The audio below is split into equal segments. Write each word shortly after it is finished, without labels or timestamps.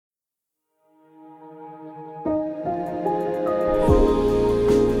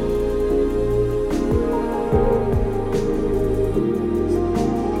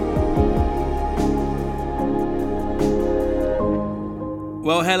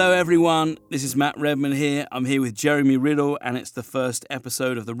Well, hello everyone. This is Matt Redman here. I'm here with Jeremy Riddle, and it's the first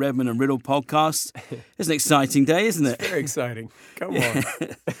episode of the Redman and Riddle podcast. It's an exciting day, isn't it? It's very exciting. Come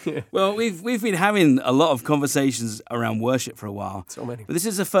on. Well, we've been having a lot of conversations around worship for a while. So many. But this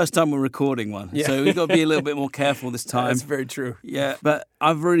is the first time we're recording one. Yeah. So we've got to be a little bit more careful this time. That's very true. Yeah, but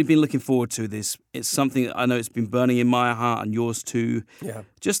I've really been looking forward to this. It's something that I know it's been burning in my heart and yours too. Yeah.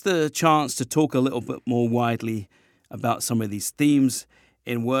 Just the chance to talk a little bit more widely about some of these themes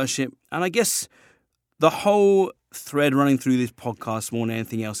in worship. And I guess the whole thread running through this podcast more than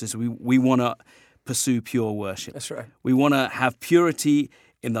anything else is we want to pursue pure worship. That's right. We want to have purity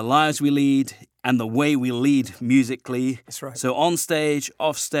in the lives we lead and the way we lead musically. That's right. So on stage,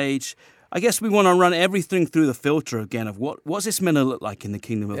 off stage, I guess we want to run everything through the filter again of what's this meant to look like in the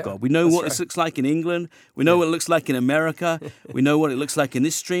kingdom of God. We know what this looks like in England. We know what it looks like in America. We know what it looks like in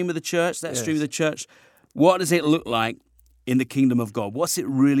this stream of the church, that stream of the church. What does it look like in the kingdom of God? What's it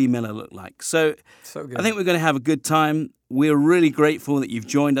really meant to look like? So good. I think we're going to have a good time. We're really grateful that you've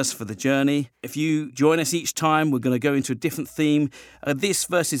joined us for the journey. If you join us each time, we're going to go into a different theme, this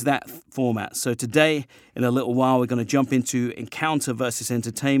versus that format. So today, in a little while, we're going to jump into encounter versus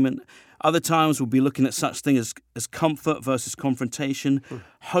entertainment. Other times, we'll be looking at such things as comfort versus confrontation,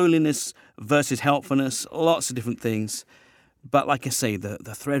 holiness versus helpfulness, lots of different things. But like I say, the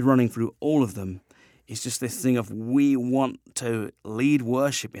thread running through all of them is just this thing of we want to lead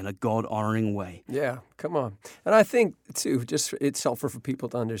worship in a God-honoring way. Yeah, come on. And I think, too, just it's helpful for people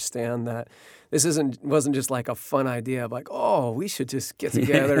to understand that this wasn't just like a fun idea of like, oh, we should just get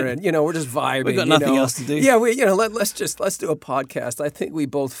together and, we're just vibing. We've got nothing else to do. Yeah, let's do a podcast. I think we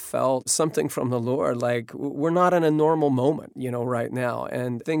both felt something from the Lord, like we're not in a normal moment, right now.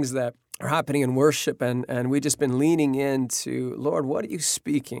 And things that are happening in worship, and we've just been leaning into, Lord, what are you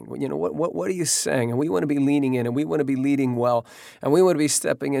speaking? What are you saying? And we want to be leaning in, and we want to be leading well, and we want to be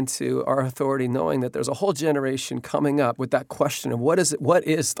stepping into our authority, knowing that there's a whole generation coming up with that question of what is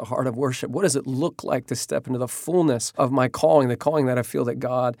the heart of worship? What does it look like to step into the fullness of my calling, the calling that I feel that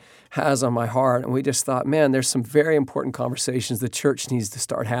God has on my heart? And we just thought, man, there's some very important conversations the church needs to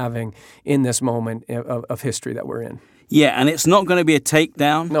start having in this moment of history that we're in. Yeah, and it's not going to be a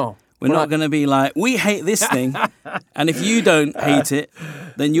takedown. No. We're not going to be like, we hate this thing, and if you don't hate it,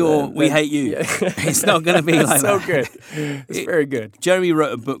 then we hate you. Yeah. It's not going to be like so that. Good. It's very good. Jeremy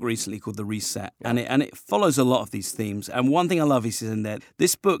wrote a book recently called The Reset, and it follows a lot of these themes. And one thing I love is in there,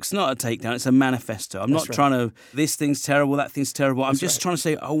 this book's not a takedown, it's a manifesto. I'm not trying to, this thing's terrible, that thing's terrible. I'm just trying to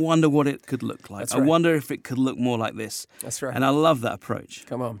say, I wonder what it could look like. I wonder if it could look more like this. That's right. And I love that approach.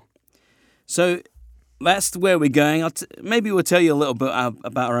 Come on. So that's where we're going. Maybe we'll tell you a little bit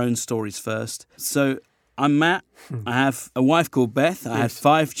about our own stories first. So I'm Matt. I have a wife called Beth. I have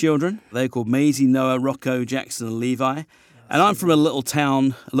 5 children. They're called Maisie, Noah, Rocco, Jackson, and Levi. And I'm from a little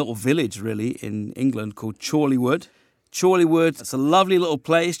town, a little village really, in England called Chorleywood. Chorleywood, it's a lovely little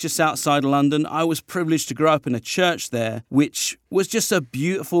place just outside London. I was privileged to grow up in a church there, which was just a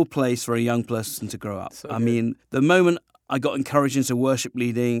beautiful place for a young person to grow up. I mean, the moment I got encouraged into worship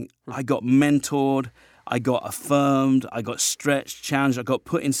leading, I got mentored, I got affirmed, I got stretched, challenged, I got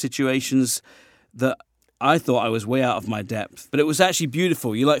put in situations that I thought I was way out of my depth. But it was actually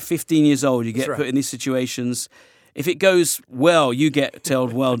beautiful. You're like 15 years old, you get put in these situations. If it goes well, you get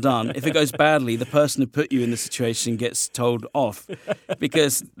told, well done. If it goes badly, the person who put you in the situation gets told off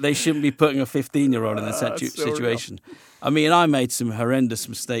because they shouldn't be putting a 15-year-old in that situation. Real. I mean, I made some horrendous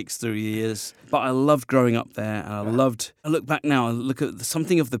mistakes through the years, but I loved growing up there, and I look back now and look at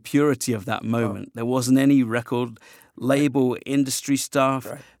something of the purity of that moment. There wasn't any record label industry stuff.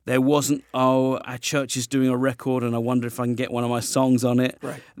 Right. There wasn't, our church is doing a record and I wonder if I can get one of my songs on it.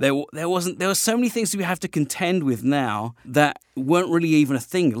 Right. There were so many things that we have to contend with now that weren't really even a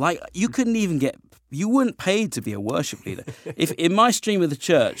thing. Like, you weren't paid to be a worship leader. If in my stream of the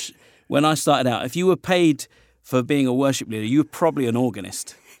church, when I started out, if you were paid for being a worship leader, you were probably an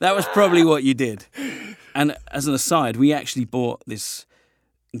organist. That was probably what you did. And as an aside, we actually bought this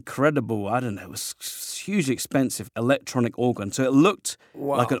incredible, it was hugely expensive electronic organ. So it looked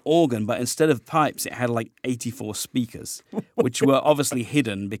like an organ, but instead of pipes, it had like 84 speakers, which were obviously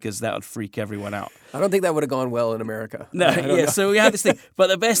hidden because that would freak everyone out. I don't think that would have gone well in America. No, so we had this thing. But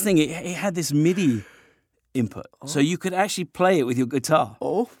the best thing, it had this MIDI input. So you could actually play it with your guitar.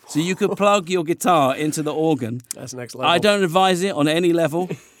 Oh. So you could plug your guitar into the organ. That's next level. I don't advise it on any level,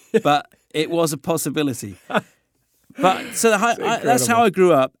 but it was a possibility. But so that's how I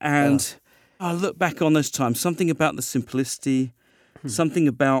grew up, and I look back on those times. Something about the simplicity, something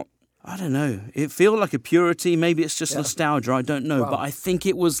about, I don't know, it felt like a purity. Maybe it's just nostalgia, I don't know. But I think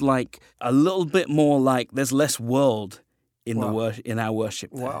it was like a little bit more like there's less world in in our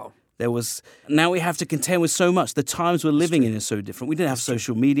worship. There. Wow. Now we have to contend with so much. The times we're living in is so different. We didn't have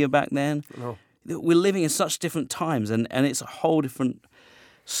social media back then. No. We're living in such different times, and it's a whole different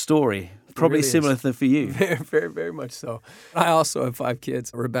story. Probably really similar for you. Very, very, very much so. I also have 5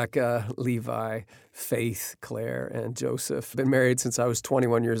 kids: Rebecca, Levi, Faith, Claire, and Joseph. Been married since I was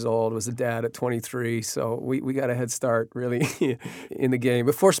 21 years old. Was a dad at 23. So we got a head start really in the game.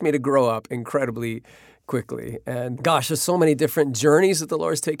 It forced me to grow up incredibly quickly. And gosh, there's so many different journeys that the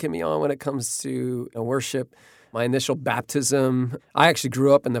Lord's taken me on when it comes to worship. My initial baptism, I actually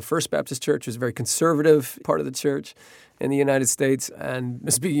grew up in the First Baptist Church. It was a very conservative part of the church in the United States. And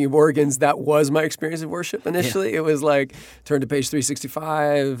speaking of organs, that was my experience of worship initially. Yeah. It was like, turn to page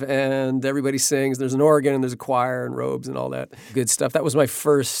 365 and everybody sings. There's an organ and there's a choir and robes and all that good stuff. That was my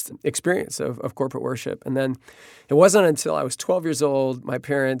first experience of corporate worship. And then it wasn't until I was 12 years old, my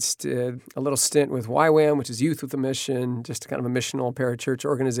parents did a little stint with YWAM, which is Youth with a Mission, just kind of a missional parachurch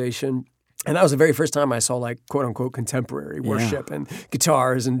organization. And that was the very first time I saw, like, quote unquote, contemporary worship and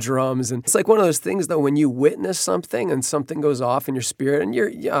guitars and drums. And it's like one of those things, though, when you witness something and something goes off in your spirit,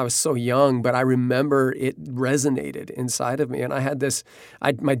 and I was so young, but I remember it resonated inside of me. And I had this,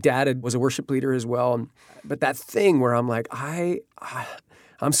 my dad was a worship leader as well. But that thing where I'm like,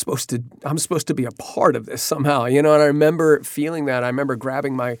 I'm supposed to be a part of this somehow, And I remember feeling that. I remember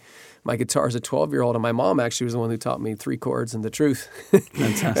grabbing my guitar as a 12-year-old, and my mom actually was the one who taught me 3 chords and the truth.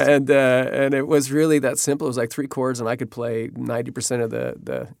 Fantastic. And it was really that simple. It was like 3 chords, and I could play 90% of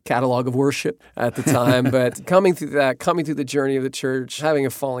the catalog of worship at the time. But coming through the journey of the church, having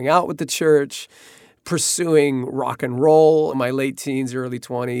a falling out with the church, pursuing rock and roll in my late teens, early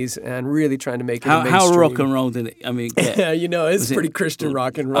 20s, and really trying to make it mainstream. How rock and roll did it? I mean, yeah, it's pretty Christian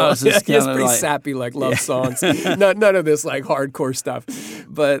rock and roll. It's pretty sappy, like love songs. None of this like hardcore stuff.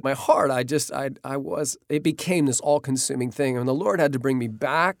 But my heart, it became this all-consuming thing, and the Lord had to bring me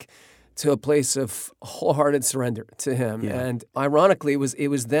back to a place of wholehearted surrender to Him. Yeah. And ironically, it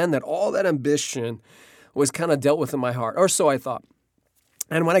was then that all that ambition was kind of dealt with in my heart, or so I thought.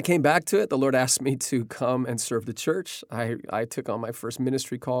 And when I came back to it, the Lord asked me to come and serve the church. I took on my first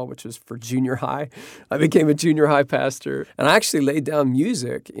ministry call, which was for junior high. I became a junior high pastor. And I actually laid down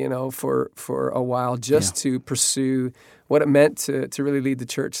music, for a while just to pursue what it meant to really lead the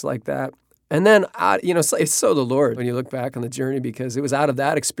church like that. And then, it's so the Lord when you look back on the journey, because it was out of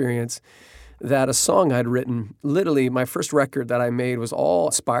that experience that a song I'd written, literally my first record that I made was all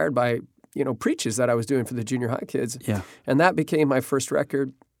inspired by preaches that I was doing for the junior high kids. Yeah. And that became my first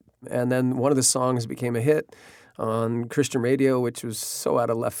record. And then one of the songs became a hit on Christian radio, which was so out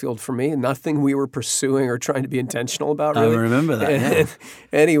of left field for me. Nothing we were pursuing or trying to be intentional about, really. I remember that,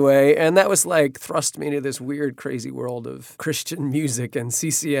 Anyway, and that was like thrust me into this weird, crazy world of Christian music and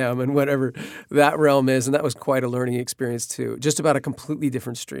CCM and whatever that realm is. And that was quite a learning experience, too. Just about a completely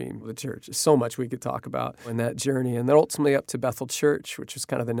different stream of the church. So much we could talk about in that journey. And then ultimately up to Bethel Church, which was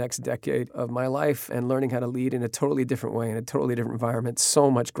kind of the next decade of my life, and learning how to lead in a totally different way, in a totally different environment.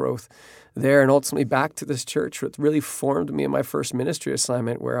 So much growth there, and ultimately back to this church, which really formed me in my first ministry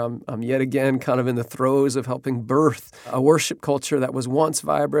assignment, where I'm yet again kind of in the throes of helping birth a worship culture that was once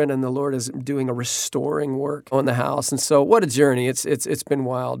vibrant, and the Lord is doing a restoring work on the house. And so, what a journey! It's been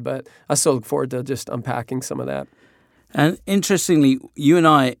wild, but I still look forward to just unpacking some of that. And interestingly, you and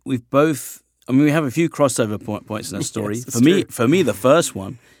I, we have a few crossover points in that story. Yes, for me, the first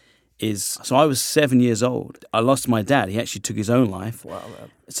one is, so I was 7 years old. I lost my dad. He actually took his own life. Wow,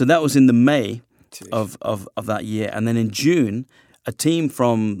 man. So that was in the May of that year. And then in June, a team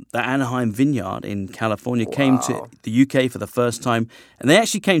from the Anaheim Vineyard in California came to the UK for the first time. And they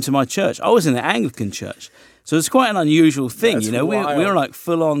actually came to my church. I was in the Anglican church. So it's quite an unusual thing. That's we were like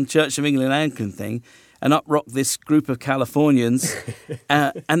full-on Church of England Anglican thing. And up rocked this group of Californians.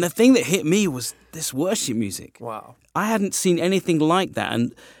 And the thing that hit me was this worship music. Wow. I hadn't seen anything like that.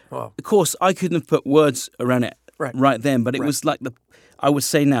 And of course, I couldn't have put words around it right then, but it was like I would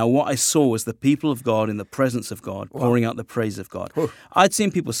say now, what I saw was the people of God in the presence of God, pouring out the praise of God. I'd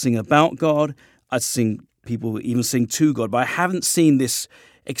seen people sing about God. I'd seen people even sing to God, but I haven't seen this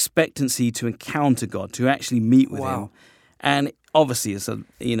expectancy to encounter God, to actually meet with Him. And obviously, it's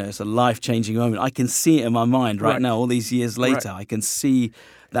a life-changing moment. I can see it in my mind right now, all these years later. I can see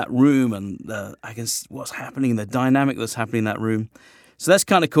that room, and I can see what's happening, the dynamic that's happening in that room. So that's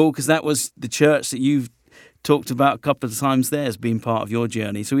kind of cool, because that was the church that you've talked about a couple of times there as being part of your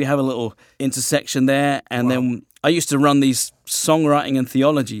journey. So we have a little intersection there. And then I used to run these songwriting and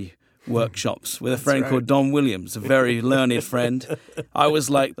theology workshops with a friend right. called Don Williams, a very learned friend. I was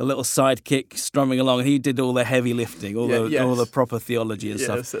like the little sidekick strumming along, and he did all the heavy lifting, all the proper theology and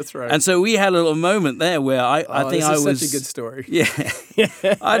stuff. Yes, that's right. And so we had a little moment there where I think I was... This is such a good story.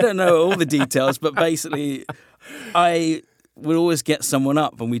 Yeah. I don't know all the details, but basically I would always get someone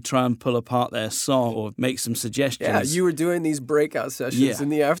up and we'd try and pull apart their song or make some suggestions. Yeah, you were doing these breakout sessions Yeah. in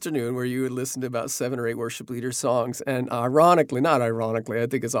the afternoon where you would listen to about 7 or 8 worship leader songs. And not ironically, I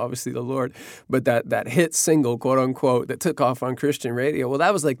think it's obviously the Lord, but that hit single, quote unquote, that took off on Christian radio, well,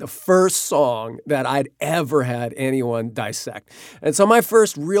 that was like the first song that I'd ever had anyone dissect. And so my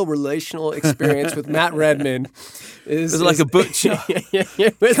first real relational experience with Matt Redman is... It was like a butcher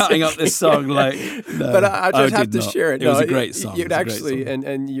cutting up this song. Like, no, but I just have did to not. share it. It was a great song. You'd It was a great actually, song.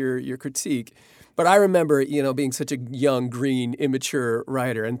 and your critique. But I remember, being such a young, green, immature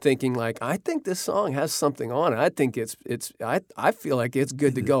writer and thinking like, I think this song has something on it. I think I feel like it's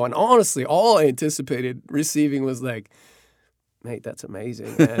good to go. And honestly, all I anticipated receiving was like, mate, that's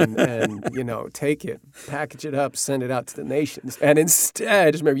amazing. And take it, package it up, send it out to the nations. And instead,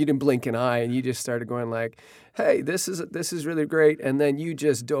 I just remember you didn't blink an eye and you just started going like, hey, this is really great. And then you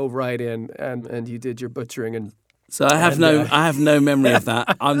just dove right in and you did your butchering and So I have no memory of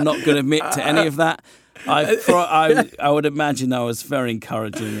that. I'm not going to admit to any of that. I would imagine I was very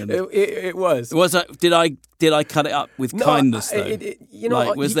encouraging. And it was. Did I cut it up with kindness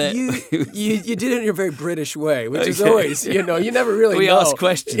though? Was there? You did it in a very British way, which is always, you never really we know. ask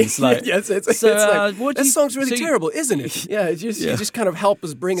questions like, yes, it's like, this song's really terrible, isn't it? Yeah, you just kind of help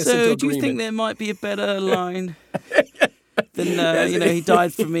us bring us into agreement. So do you think there might be a better line? Then he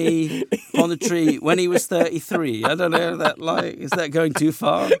died for me on the tree when he was 33. I don't know is that going too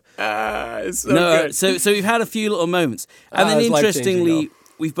far? Good. So we've had a few little moments, and then interestingly,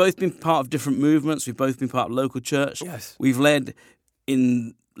 we've both been part of different movements. We've both been part of local church. Yes. We've led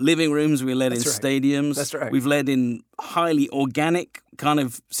in living rooms. We led in stadiums. That's right. We've led in highly organic kind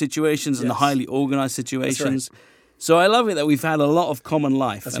of situations and highly organized situations. That's right. So I love it that we've had a lot of common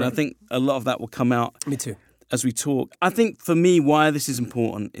life, That's and right. I think a lot of that will come out. Me too. As we talk. I think for me why this is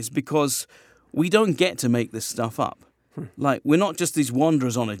important is because we don't get to make this stuff up. Like, we're not just these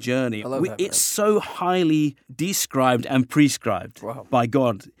wanderers on a journey. I love that, It's so highly described and prescribed Wow. by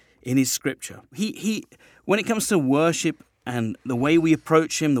God in his scripture. He when it comes to worship and the way we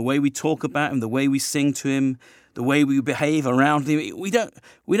approach him, the way we talk about him, the way we sing to him, the way we behave around him, we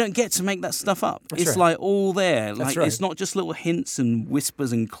don't get to make that stuff up. That's it's right. like all there. Like right. it's not just little hints and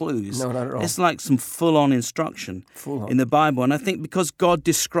whispers and clues. No, not at all. It's like some full-on instruction in the Bible. And I think because God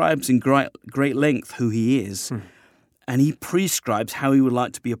describes in great length who he is, and he prescribes how he would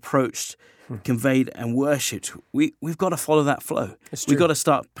like to be approached, conveyed and worshipped, we've got to follow that flow. We've got to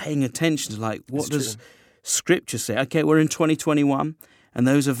start paying attention to like, what does Scripture say? Okay, we're in 2021. And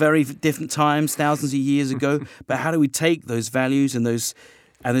those are very different times, thousands of years ago. But how do we take those values and those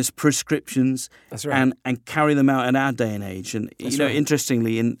prescriptions and carry them out in our day and age? And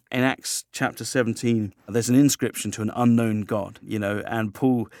interestingly, in Acts chapter 17, there's an inscription to an unknown God. And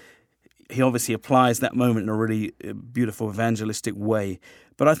Paul, he obviously applies that moment in a really beautiful evangelistic way.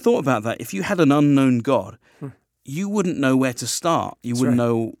 But I thought about that. If you had an unknown God, you wouldn't know where to start. You wouldn't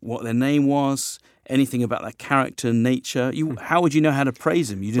know what their name was. Anything about their character, nature. How would you know how to praise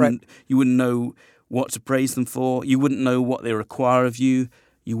them? You wouldn't know what to praise them for. You wouldn't know what they require of you.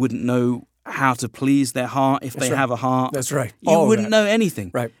 You wouldn't know how to please their heart if they have a heart. That's right. You wouldn't know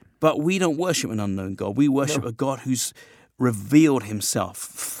anything. Right. But we don't worship an unknown God. We worship a God who's revealed himself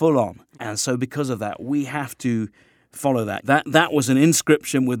full on. And so because of that, we have to follow that. That was an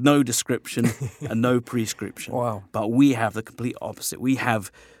inscription with no description and no prescription. Wow. But we have the complete opposite. We have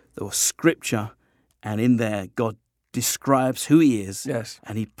the Scripture. And in there, God describes who he is,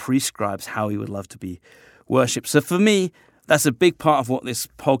 and he prescribes how he would love to be worshipped. So for me, that's a big part of what this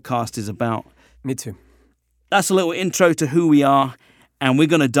podcast is about. Me too. That's a little intro to who we are, and we're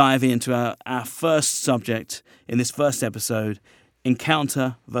going to dive into our first subject in this first episode,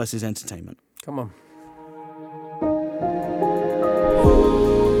 encounter versus entertainment. Come on.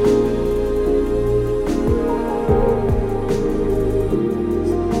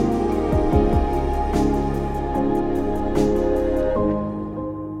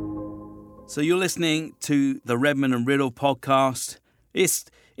 So you're listening to the Redman and Riddle podcast.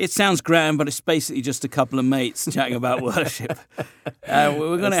 It sounds grand, but it's basically just a couple of mates chatting about worship.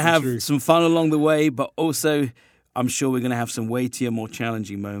 We're going to have some fun along the way, but also I'm sure we're going to have some weightier, more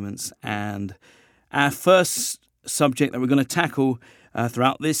challenging moments. And our first subject that we're going to tackle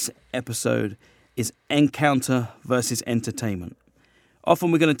throughout this episode is encounter versus entertainment.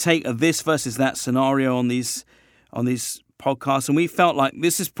 Often we're going to take a this versus that scenario on these podcast, and we felt like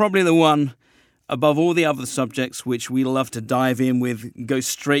this is probably the one above all the other subjects which we love to dive in with, go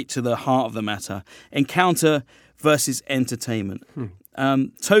straight to the heart of the matter. Encounter versus entertainment.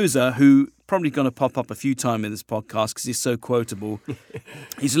 Tozer, who probably going to pop up a few times in this podcast because he's so quotable.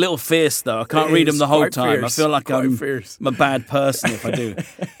 He's a little fierce, though. I can't read him the whole time. Fierce. I feel like I'm fierce. a bad person if I do.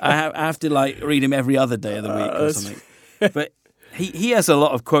 I have to read him every other day of the week or something. But he has a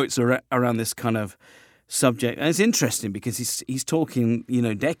lot of quotes around this kind of subject, and it's interesting because he's talking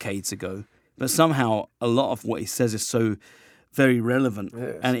decades ago, but somehow a lot of what he says is so very relevant.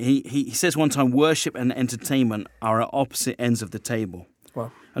 Yes. And he says one time, worship and entertainment are at opposite ends of the table.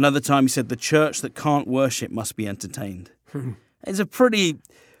 Wow. Another time he said, the church that can't worship must be entertained. It's a pretty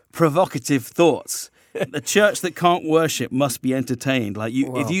provocative thoughts. The church that can't worship must be entertained. Like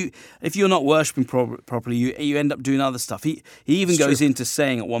if you're not worshiping properly, you end up doing other stuff. He even goes into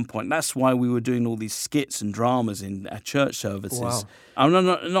saying at one point, that's why we were doing all these skits and dramas in our church services. Wow. I'm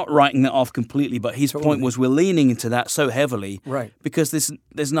not writing that off completely, but his point was we're leaning into that so heavily, right? Because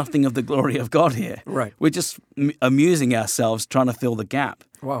there's nothing of the glory of God here. Right. We're just amusing ourselves, trying to fill the gap.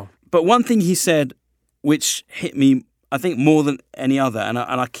 Wow. But one thing he said, which hit me, I think, more than any other, and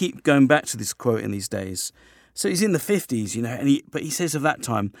I keep going back to this quote in these days. So he's in the 50s, but he says of that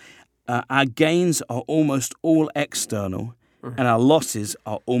time, our gains are almost all external, and our losses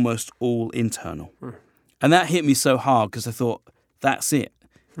are almost all internal. And that hit me so hard because I thought, that's it.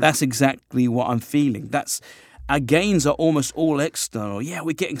 That's exactly what I'm feeling. Our gains are almost all external. Yeah,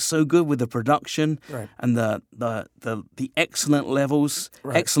 we're getting so good with the production and the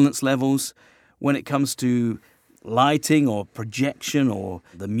excellence levels when it comes to lighting or projection or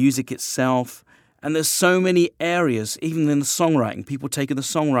the music itself. And there's so many areas, even in the songwriting, people taking the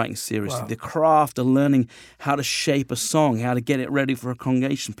songwriting seriously, the craft of learning how to shape a song, how to get it ready for a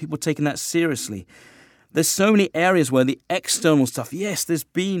congregation, people taking that seriously. There's so many areas where the external stuff, yes, there's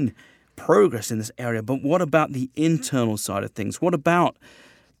been progress in this area, but what about the internal side of things? What about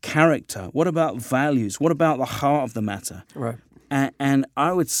character? What about values? What about the heart of the matter? Right. And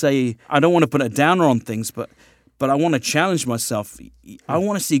I would say, I don't want to put a downer on things, but I want to challenge myself. I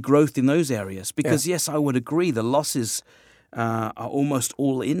want to see growth in those areas because, yes, I would agree the losses are almost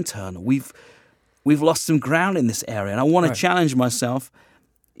all internal. We've lost some ground in this area, and I want to challenge myself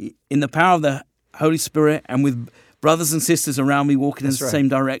in the power of the Holy Spirit and with brothers and sisters around me walking in the same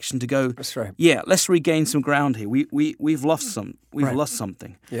direction to go, yeah, let's regain some ground here. We've lost some. We've lost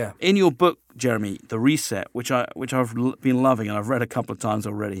something. Yeah. In your book, Jeremy, The Reset, which I've been loving and I've read a couple of times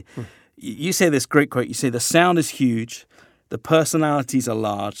already, you say this great quote. You say, the sound is huge, the personalities are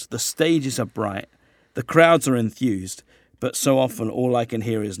large, the stages are bright, the crowds are enthused, but so often all I can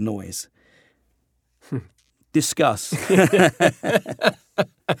hear is noise. Discuss.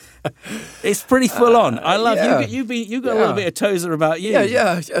 It's pretty full on. I love you. You've got a little bit of Tozer about you.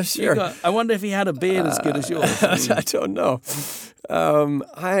 Yeah, sure. I wonder if he had a beard as good as yours. I don't know.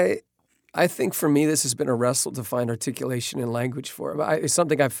 I think for me, this has been a wrestle to find articulation and language for it. It's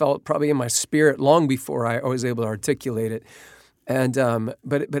something I felt probably in my spirit long before I was able to articulate it. And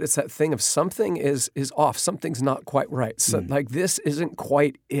but it's that thing of something is off, something's not quite right. So like this isn't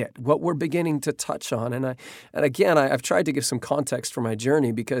quite it. What we're beginning to touch on, and again I've tried to give some context for my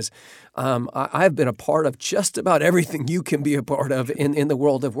journey because I've been a part of just about everything you can be a part of in the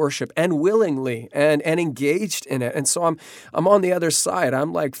world of worship, and willingly and engaged in it. And so I'm on the other side.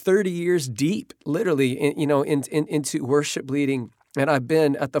 I'm like 30 years deep, literally, into worship leading, and I've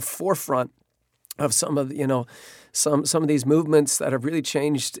been at the forefront of some of some of these movements that have really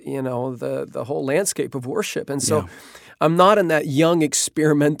changed, the whole landscape of worship. And so I'm not in that young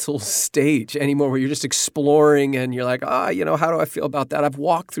experimental stage anymore where you're just exploring and you're like, how do I feel about that? I've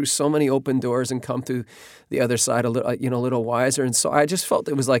walked through so many open doors and come through the other side a little wiser. And so I just felt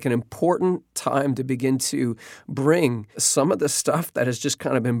it was like an important time to begin to bring some of the stuff that has just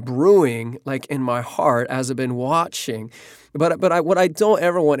kind of been brewing like in my heart as I've been watching. But what I don't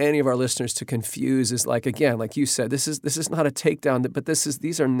ever want any of our listeners to confuse is, like, again, like you said, this is not a takedown, but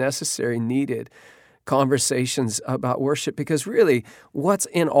these are necessary, needed conversations about worship, because really what's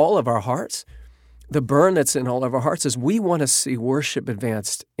in all of our hearts, the burn that's in all of our hearts, is we want to see worship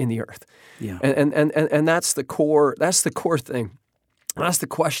advanced in the earth. Yeah. And that's the core thing. That's the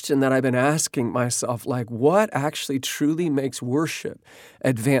question that I've been asking myself, like, what actually truly makes worship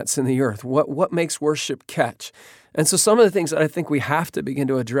advance in the earth? What makes worship catch? And so some of the things that I think we have to begin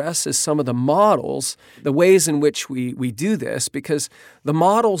to address is some of the models, the ways in which we do this, because the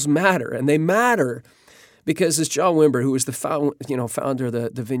models matter, and they matter because, as John Wimber, who was the founder of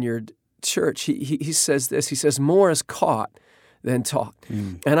the Vineyard Church, he says this. He says, more is caught than taught.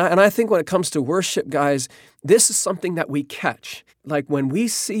 And I think when it comes to worship, guys, this is something that we catch. Like when we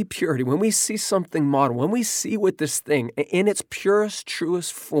see purity, when we see something modern, when we see what this thing in its purest,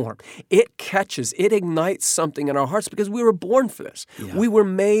 truest form, it catches, it ignites something in our hearts because we were born for this. Yeah. We were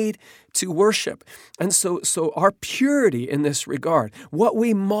made to worship. And so our purity in this regard, what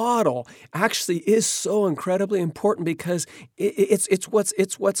we model actually is so incredibly important because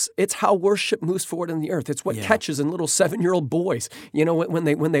it's how worship moves forward in the earth. It's what catches in little 7-year-old boys,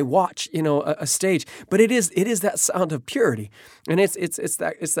 when they watch, a stage. But it is that sound of purity. And it's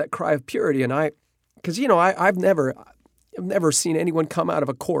that cry of purity. And I've never seen anyone come out of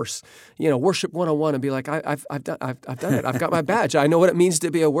a course, Worship 101 and be like, I've done it. I've got my badge. I know what it means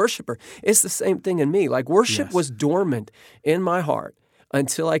to be a worshiper. It's the same thing in me. Like worship was dormant in my heart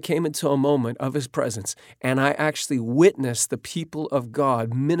until I came into a moment of His presence and I actually witnessed the people of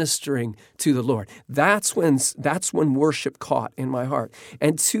God ministering to the Lord. That's when worship caught in my heart.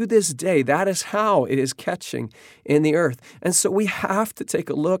 And to this day, that is how it is catching in the earth. And so we have to take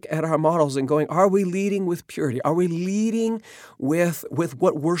a look at our models and going, are we leading with purity? Are we leading with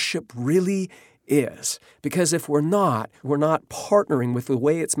what worship really is? Because if we're not partnering with the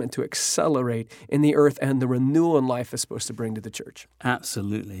way it's meant to accelerate in the earth and the renewal in life is supposed to bring to the church.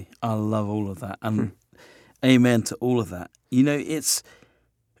 Absolutely. I love all of that. And amen to all of that. It's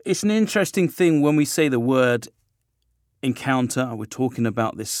an interesting thing when we say the word encounter. We're talking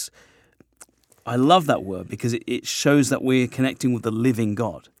about this. I love that word because it shows that we're connecting with the living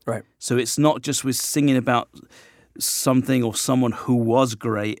God. Right. So it's not just we're singing about something or someone who was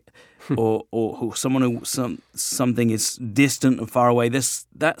great, or someone who something is distant and far away. That's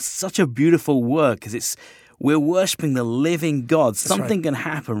such a beautiful word because we're worshiping the living God. Something can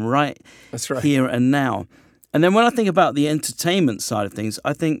happen right here and now. And then when I think about the entertainment side of things,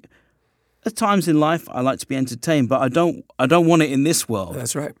 I think at times in life I like to be entertained, but I don't want it in this world.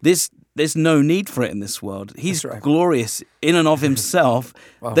 That's right. There's no need for it in this world. He's glorious in and of Himself.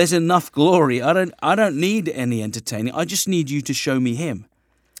 Wow. There's enough glory. I don't need any entertaining. I just need you to show me Him.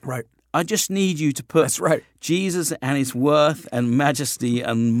 Right. I just need you to put Jesus and His worth and majesty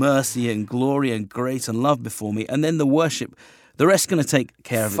and mercy and glory and grace and love before me, and then the worship. The rest's going to take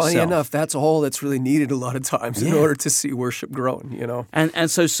care of itself. Funny enough, that's all that's really needed a lot of times in order to see worship growing,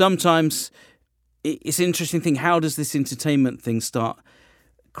 And so sometimes it's an interesting thing. How does this entertainment thing start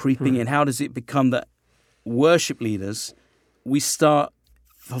creeping in? How does it become that worship leaders, we start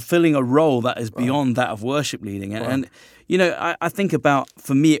fulfilling a role that is beyond that of worship leading? And I think about,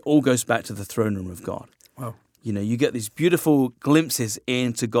 for me, it all goes back to the throne room of God. Wow. You get these beautiful glimpses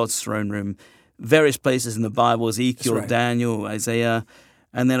into God's throne room, various places in the Bible, Ezekiel, Daniel, Isaiah,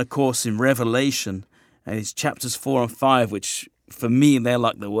 and then, of course, in Revelation, and it's chapters 4 and 5, which, for me, they're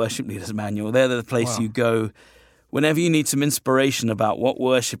like the worship leader's manual. They're the place you go whenever you need some inspiration about what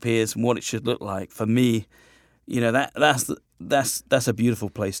worship is and what it should look like. For me, that's a beautiful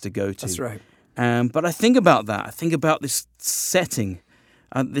place to go to. That's right. But I think about that. I think about this setting,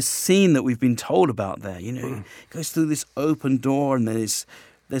 this scene that we've been told about there. It goes through this open door, and there's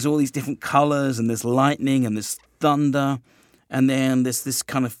all these different colors, and there's lightning, and there's thunder, and then there's this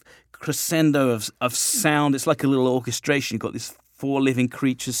kind of crescendo of sound. It's like a little orchestration. You've got these 4 living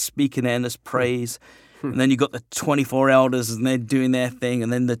creatures speaking endless praise. And then you've got the 24 elders, and they're doing their thing,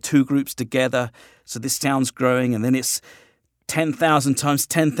 and then the 2 groups together. So this sound's growing, and then it's 10,000 times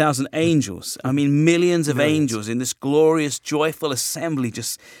 10,000 angels. I mean, millions of angels in this glorious, joyful assembly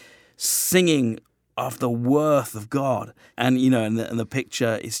just singing of the worth of God. And, and the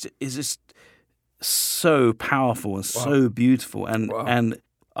picture is just so powerful and so beautiful. And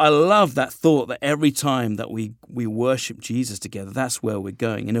I love that thought that every time that we worship Jesus together, that's where we're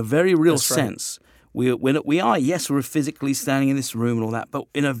going. In a very real sense, we're physically standing in this room and all that, but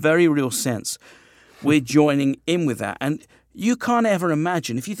in a very real sense, we're joining in with that. And you can't ever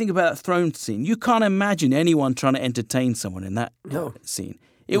imagine, if you think about that throne scene, you can't imagine anyone trying to entertain someone in that scene.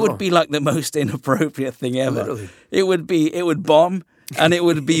 It would be like the most inappropriate thing ever. Literally. It would bomb, and it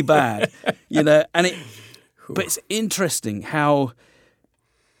would be bad, But it's interesting how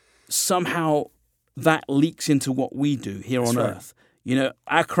somehow that leaks into what we do here on earth.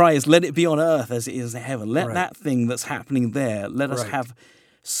 Our cry is, let it be on earth as it is in heaven. Let that thing that's happening there, let us have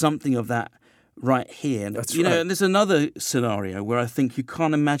something of that right here. And, and there's another scenario where I think you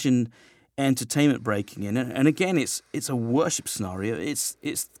can't imagine entertainment breaking in. And again, it's a worship scenario.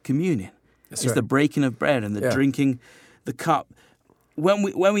 It's communion. It's the breaking of bread and the drinking the cup. When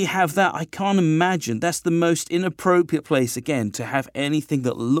we have that, I can't imagine. That's the most inappropriate place, again, to have anything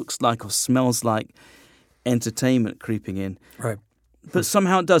that looks like or smells like entertainment creeping in. Right. But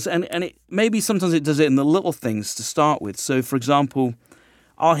somehow it does. And maybe sometimes it does it in the little things to start with. So, for example,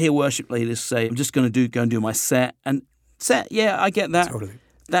 I'll hear worship leaders say, I'm just going to go and do my set. And set, yeah, I get that. Totally.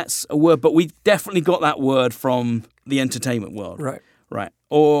 That's a word, but we definitely got that word from the entertainment world. Right.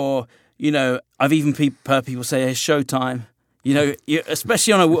 Or, I've even heard people say, it's showtime.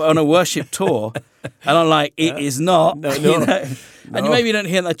 Especially on a worship tour. And I'm like, it is not. No. And maybe you don't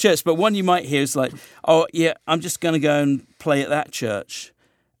hear that church, but one you might hear is like, oh, yeah, I'm just going to go and play at that church.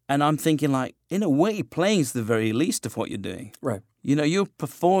 And I'm thinking like, in a way, playing is the very least of what you're doing. Right. You're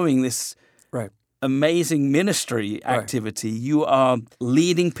performing this amazing ministry activity. You are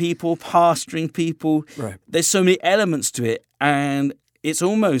leading people, pastoring people. Right. There's so many elements to it. And it's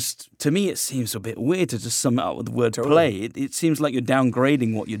almost, to me, it seems a bit weird to just sum it up with the word play. It seems like you're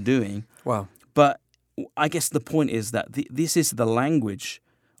downgrading what you're doing. Wow. But I guess the point is that this is the language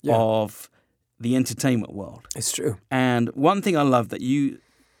of the entertainment world. It's true. And one thing I love that you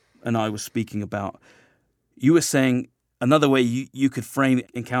and I were speaking about, you were saying another way you could frame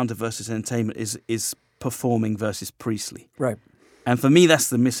encounter versus entertainment is performing versus priestly. Right. And for me, that's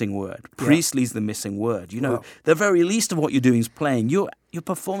the missing word. Priestly's the missing word. The very least of what you're doing is playing. You're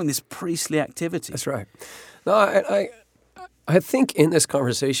performing this priestly activity. That's right. No, I think in this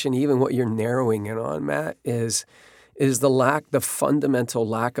conversation, even what you're narrowing in on, Matt, is the fundamental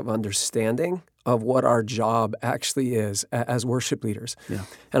lack of understanding of what our job actually is as worship leaders. Yeah.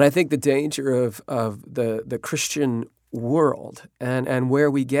 And I think the danger of the Christian world and where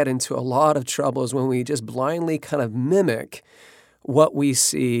we get into a lot of trouble is when we just blindly kind of mimic what we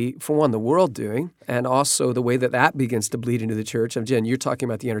see, for one, the world doing, and also the way that begins to bleed into the church. And Jen, you're talking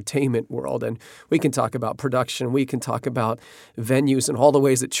about the entertainment world, and we can talk about production, we can talk about venues and all the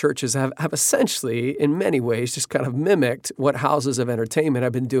ways that churches have essentially, in many ways, just kind of mimicked what houses of entertainment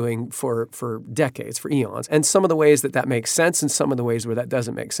have been doing for decades, for eons. And some of the ways that makes sense and some of the ways where that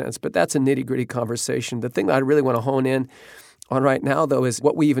doesn't make sense. But that's a nitty-gritty conversation. The thing that I really want to hone in on right now, though, is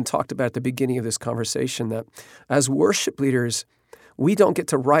what we even talked about at the beginning of this conversation, that as worship leaders, we don't get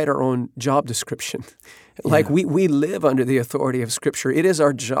to write our own job description. Like we live under the authority of Scripture. It is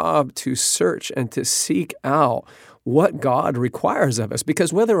our job to search and to seek out what God requires of us,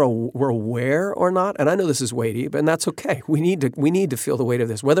 because whether we're aware or not, and I know this is weighty, but that's okay. We need to feel the weight of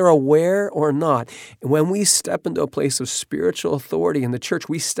this. Whether aware or not, when we step into a place of spiritual authority in the church,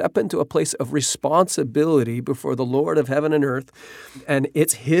 we step into a place of responsibility before the Lord of heaven and earth, and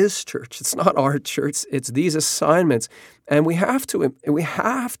it's His church. It's not our church. It's these assignments, and we have to.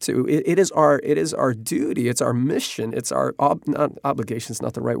 It is our duty. It's our mission. It's our obligation. Is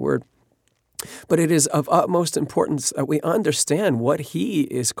not the right word. But it is of utmost importance that we understand what He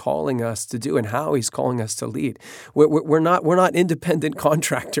is calling us to do and how He's calling us to lead. We're not independent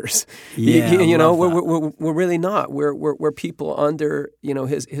contractors. Yeah, we're really not. We're people under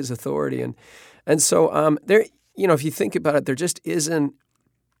His authority, and so there. If you think about it, there just isn't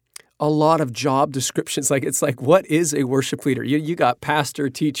a lot of job descriptions. It's like, what is a worship leader? You got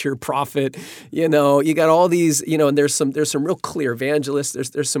pastor, teacher, prophet, you got all these, and there's some real clear evangelists.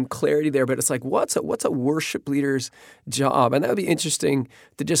 There's some clarity there, but it's like, what's a worship leader's job? And that would be interesting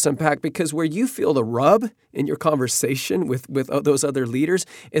to just unpack, because where you feel the rub in your conversation with those other leaders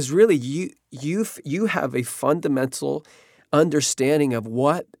is really you have a fundamental understanding of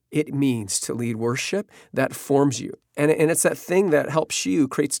what it means to lead worship that forms you. And it's that thing that helps you,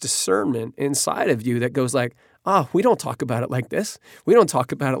 creates discernment inside of you that goes like, we don't talk about it like this. We don't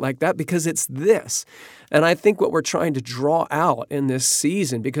talk about it like that because it's this. And I think what we're trying to draw out in this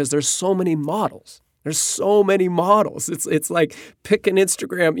season, because there's so many models. There's so many models. It's like pick an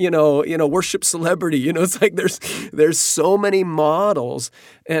Instagram, worship celebrity. It's like there's so many models.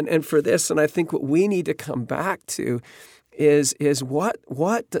 And for this, and I think what we need to come back to is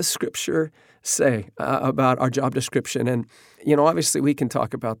what does Scripture say about our job description? And, obviously we can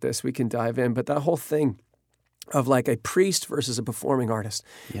talk about this, we can dive in, but that whole thing of like a priest versus a performing artist.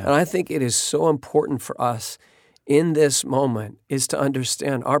 Yeah. And I think it is so important for us in this moment is to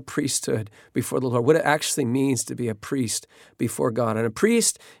understand our priesthood before the Lord, what it actually means to be a priest before God. And a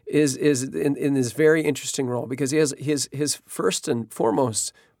priest is in this very interesting role, because he has his first and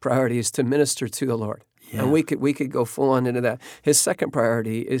foremost priority is to minister to the Lord. Yeah. And we could go full on into that. His second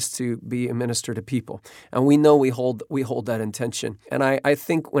priority is to be a minister to people. And we know we hold that intention. And I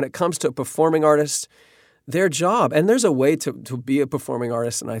think when it comes to a performing artist, their job, and there's a way to be a performing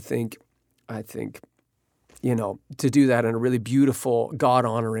artist, and I think to do that in a really beautiful,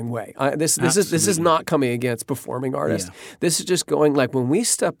 God-honoring way. This is not coming against performing artists. Yeah. This is just going like, when we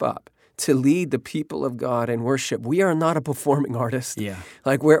step up to lead the people of God in worship, we are not a performing artist. Yeah.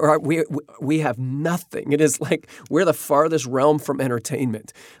 Like we have nothing. It is like we're the farthest realm from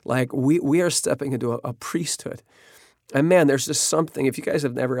entertainment. Like we are stepping into a priesthood. And man, there's just something, if you guys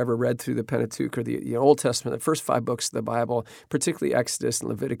have never ever read through the Pentateuch or the Old Testament, the first 5 books of the Bible, particularly Exodus and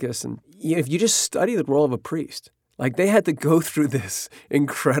Leviticus, and if you just study the role of a priest, like they had to go through this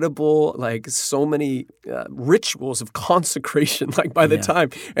incredible, like so many rituals of consecration, like by the time,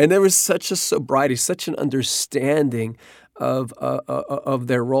 and there was such a sobriety, such an understanding of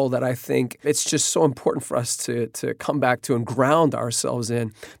their role that I think it's just so important for us to come back to and ground ourselves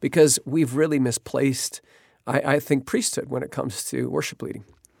in, because we've really misplaced, I think, priesthood when it comes to worship leading.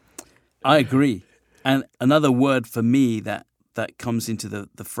 I agree. And another word for me that comes into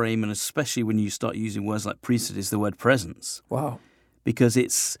the frame, and especially when you start using words like priesthood, is the word presence. Wow.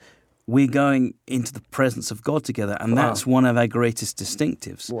 Because we're going into the presence of God together, and that's one of our greatest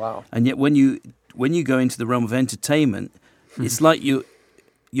distinctives. Wow. And yet when you go into the realm of entertainment, it's like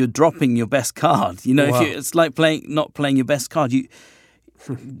you're dropping your best card. You know, it's like not playing your best card.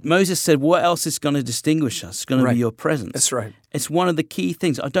 Moses said, what else is going to distinguish us? It's going to be your presence. That's right. It's one of the key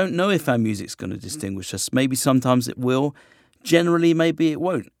things. I don't know if our music's going to distinguish us. Maybe sometimes it will. Generally, maybe it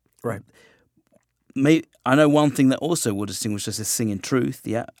won't. Right. I know one thing that also will distinguish us is singing truth.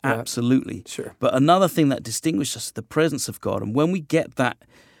 Yeah, absolutely. Sure. But another thing that distinguishes us is the presence of God. And when we get that,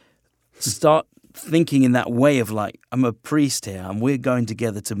 start thinking in that way of like, I'm a priest here and we're going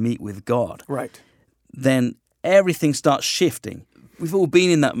together to meet with God. Right. Then everything starts shifting. We've all been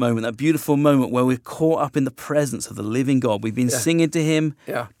in that moment, that beautiful moment where we're caught up in the presence of the living God. We've been singing to him.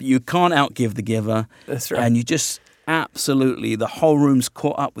 Yeah. But you can't outgive the giver. That's right. And you just absolutely, the whole room's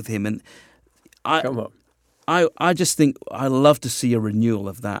caught up with him. And I just think I love to see a renewal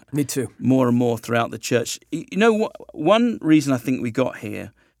of that. Me too. More and more throughout the church. You know what? One reason I think we got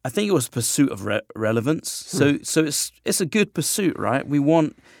here, I think it was pursuit of relevance. So it's a good pursuit, right? We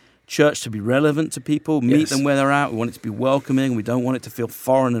want church to be relevant to people, meet them where they're at. We want it to be welcoming. We don't want it to feel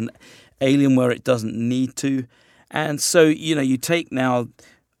foreign and alien where it doesn't need to. And so, you take now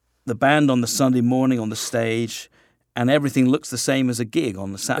the band on the Sunday morning on the stage, and everything looks the same as a gig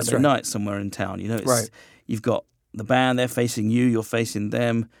on the Saturday night somewhere in town. You've got the band, they're facing you, you're facing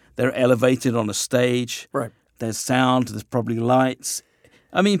them. They're elevated on a stage. Right. There's sound, there's probably lights.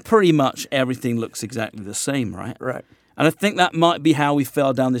 I mean, pretty much everything looks exactly the same, right? Right. And I think that might be how we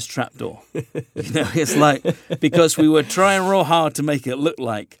fell down this trapdoor. It's like, because we were trying real hard to make it look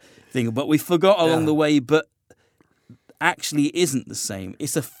like thing, but we forgot along the way, but actually isn't the same.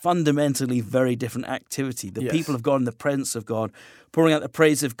 It's a fundamentally very different activity. The people of God in the presence of God, pouring out the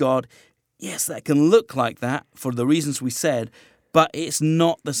praise of God, yes, that can look like that for the reasons we said, but it's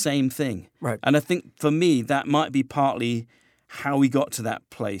not the same thing. Right. And I think for me, that might be partly how we got to that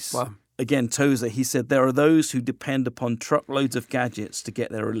place. Wow. Again, Tozer, he said, there are those who depend upon truckloads of gadgets to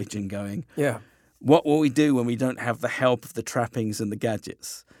get their religion going. Yeah. What will we do when we don't have the help of the trappings and the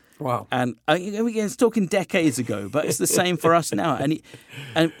gadgets? Wow. And it's talking decades ago, but it's the same for us now.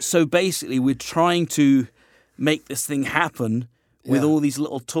 And so basically we're trying to make this thing happen with all these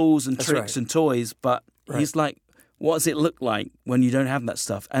little tools and tricks and toys, but he's like, what does it look like when you don't have that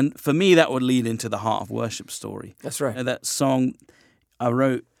stuff? And for me, that would lead into the Heart of Worship story. That's right. And that song I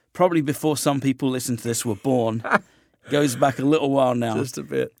wrote probably before some people listen to this were born. Goes back a little while now. Just a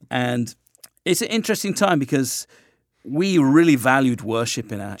bit. And it's an interesting time because we really valued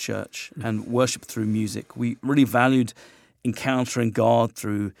worship in our church and worship through music. We really valued encountering God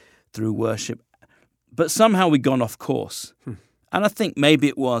through worship. But somehow we'd gone off course. And I think maybe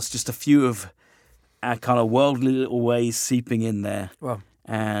it was just a few of our kind of worldly little ways seeping in there. Wow.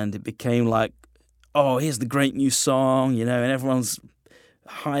 And it became like, oh, here's the great new song, and everyone's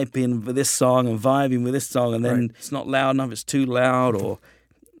hyping with this song and vibing with this song, and then it's not loud enough, it's too loud, or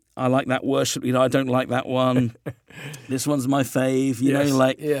I like that worship, I don't like that one. This one's my fave,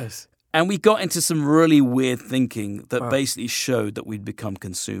 Yes. And we got into some really weird thinking that basically showed that we'd become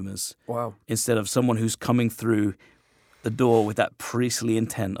consumers. Wow. Instead of someone who's coming through the door with that priestly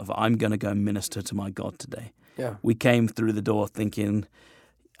intent of, I'm going to go and minister to my God today. Yeah. We came through the door thinking,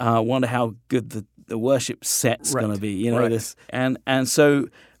 I wonder how good the worship set's going to be, this. And so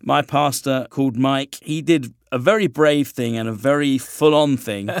my pastor called Mike, he did a very brave thing and a very full-on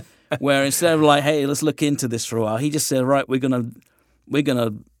thing where instead of like, hey, let's look into this for a while, he just said, right, I'm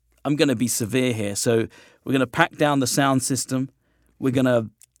going to be severe here. So we're going to pack down the sound system. We're going to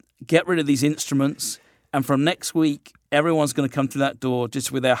get rid of these instruments. And from next week, everyone's going to come through that door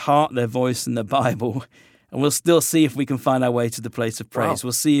just with their heart, their voice, and their Bible. And we'll still see if we can find our way to the place of praise.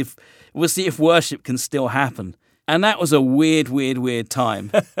 Wow. We'll see if worship can still happen. And that was a weird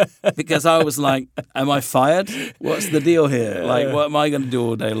time because I was like, am I fired? What's the deal here? Like, what am I going to do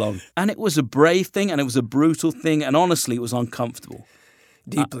all day long? And it was a brave thing and it was a brutal thing. And honestly, it was uncomfortable.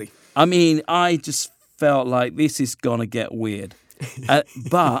 Deeply. I mean, I just felt like this is going to get weird.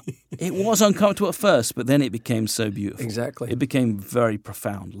 But it was uncomfortable at first, but then it became so beautiful. Exactly. It became very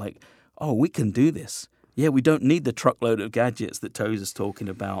profound. Like, oh, we can do this. Yeah, we don't need the truckload of gadgets that Tozer's talking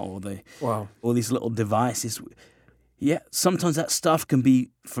about, or all these little devices. Yeah, sometimes that stuff can be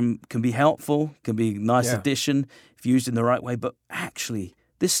helpful, can be a nice addition if used in the right way. But actually,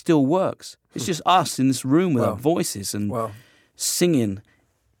 this still works. It's just us in this room with our voices and singing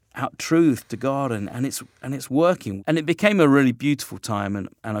out truth to God, and it's working. And it became a really beautiful time.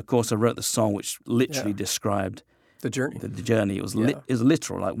 And of course, I wrote the song which literally described the journey. The journey. It was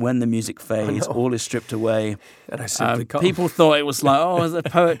literal. Like when the music fades, all is stripped away. And I simply come. People thought it was like, oh, it's a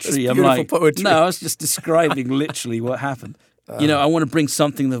poetry. It's I'm like, poetry. no, I was just describing literally what happened. I want to bring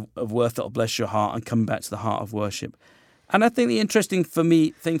something of worth that will bless your heart and come back to the heart of worship. And I think the interesting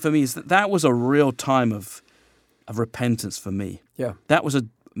thing for me is that was a real time of repentance for me. Yeah. That was a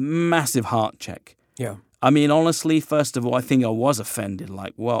massive heart check. Yeah. I mean, honestly, first of all, I think I was offended.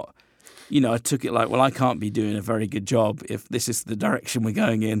 Like, what? I took it like, well, I can't be doing a very good job if this is the direction we're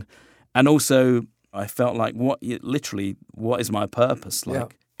going in. And also, I felt like, what is my purpose?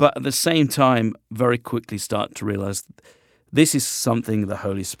 Like, but at the same time, very quickly start to realize this is something the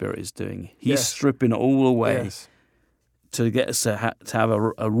Holy Spirit is doing. He's stripping it all away to get us to have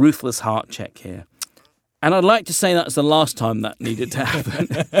a ruthless heart check here. And I'd like to say that's the last time that needed to happen.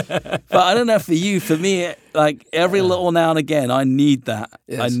 But I don't know for you. For me, like every little now and again, I need that.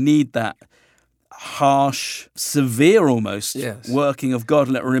 Yes. I need that harsh, severe almost working of God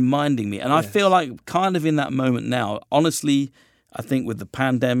reminding me. And I feel like kind of in that moment now, honestly, I think with the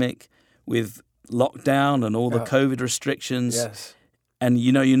pandemic, with lockdown and all the COVID restrictions, and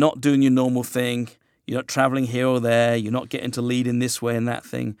you're not doing your normal thing, you're not traveling here or there, you're not getting to lead in this way and that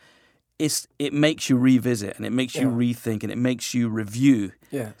thing. It makes you revisit, and it makes you rethink, and it makes you review.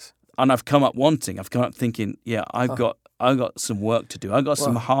 Yes. And I've come up thinking, I've got some work to do. I've got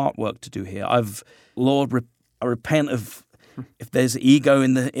some heart work to do here. Lord, I repent of if there's ego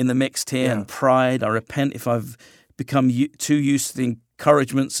in the mix here and pride. I repent if I've become too used to the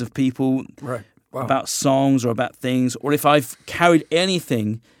encouragements of people about songs or about things, or if I've carried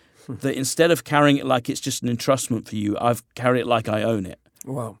anything that instead of carrying it like it's just an entrustment for you, I've carried it like I own it.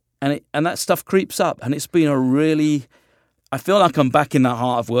 Wow. And that stuff creeps up, and it's been I feel like I'm back in that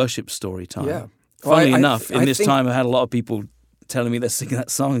heart of worship story time. Yeah. Funny enough, in this time I've had a lot of people telling me they're singing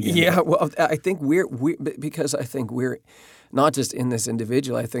that song again. Yeah, well, I think because I think we're not just in this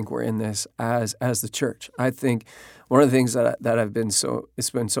individual, I think we're in this as the church. I think one of the things that it's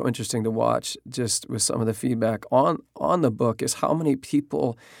been so interesting to watch just with some of the feedback on the book is how many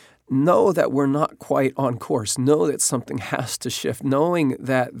people know that we're not quite on course, know that something has to shift, knowing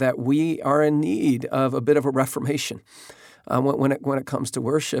that we are in need of a bit of a reformation when it comes to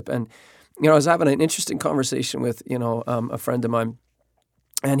worship. And, I was having an interesting conversation with, a friend of mine,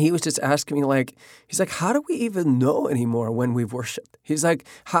 and he was just asking me, he's like, how do we even know anymore when we've worshiped? He's like,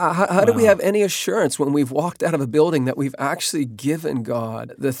 how do we have any assurance when we've walked out of a building that we've actually given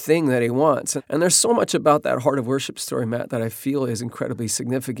God the thing that he wants? And there's so much about that heart of worship story, Matt, that I feel is incredibly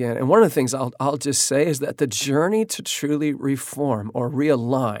significant. And one of the things I'll just say is that the journey to truly reform or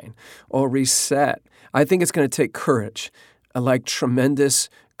realign or reset, I think it's going to take courage, like tremendous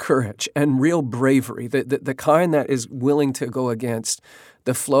courage and real bravery, the kind that is willing to go against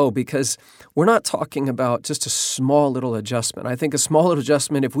the flow, because we're not talking about just a small little adjustment. I think a small little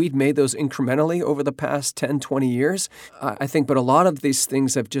adjustment, if we'd made those incrementally over the past 10, 20 years, I think, but a lot of these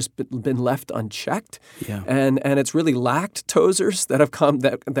things have just been left unchecked. Yeah. And it's really lacked Tozers that have come,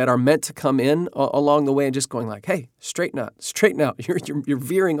 that are meant to come in along the way and just going like, hey, straighten out. You're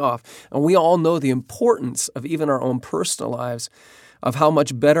veering off. And we all know the importance of even our own personal lives, of how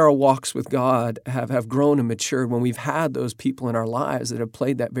much better our walks with God have grown and matured when we've had those people in our lives that have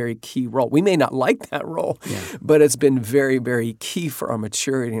played that very key role. We may not like that role, but it's been very, very key for our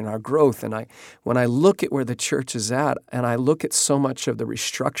maturity and our growth. And when I look at where the church is at, and I look at so much of the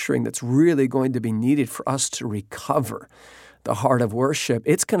restructuring that's really going to be needed for us to recover the heart of worship,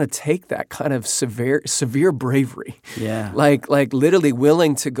 it's going to take that kind of severe bravery. Yeah. Like literally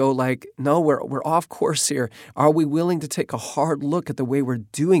willing to go no, we're off course here. Are we willing to take a hard look at the way we're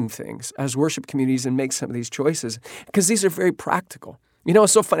doing things as worship communities and make some of these choices? Because these are very practical.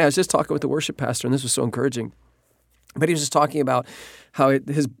 It's so funny. I was just talking with the worship pastor, and this was so encouraging. But he was just talking about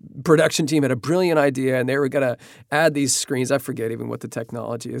his production team had a brilliant idea, and they were going to add these screens. I forget even what the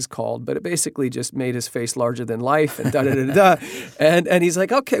technology is called, but it basically just made his face larger than life and da-da-da-da-da. And he's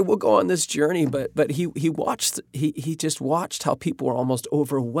like, okay, we'll go on this journey. But he just watched how people were almost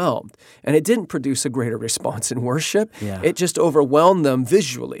overwhelmed. And it didn't produce a greater response in worship. Yeah. It just overwhelmed them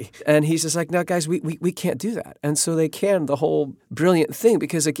visually. And he's just like, no, guys, we can't do that. And so they canned the whole brilliant thing,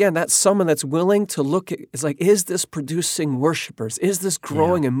 because again, that's someone that's willing to look at, it's like, is this producing worshipers? Is this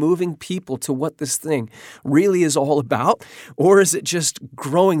growing and moving people to what this thing really is all about? Or is it just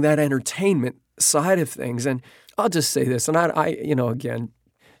growing that entertainment side of things? And I'll just say this, and I again,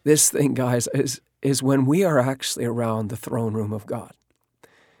 this thing, guys, is when we are actually around the throne room of God,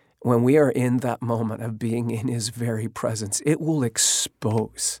 when we are in that moment of being in his very presence, it will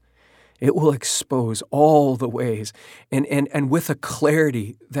expose all the ways, and with a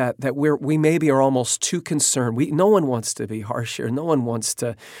clarity that we maybe are almost too concerned. No one wants to be harsh here. No one wants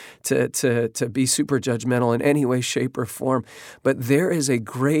to be super judgmental in any way, shape, or form. But there is a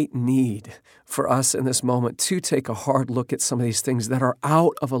great need for us in this moment to take a hard look at some of these things that are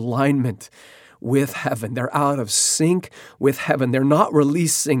out of alignment with heaven. They're out of sync with heaven. They're not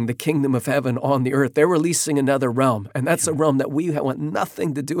releasing the kingdom of heaven on the earth. They're releasing another realm. And that's a realm that we want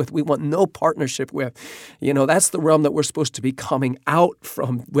nothing to do with. We want no partnership with. That's the realm that we're supposed to be coming out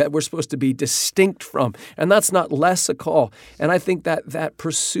from, that we're supposed to be distinct from. And that's not less a call. And I think that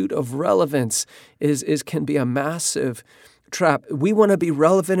pursuit of relevance can be a massive trap. We want to be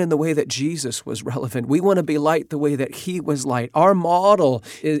relevant in the way that Jesus was relevant. We want to be light the way that he was light. Our model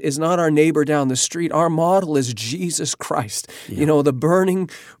is not our neighbor down the street. Our model is Jesus Christ. Yeah. The burning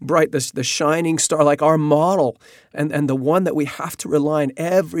bright, the shining star, like our model, and the one that we have to rely on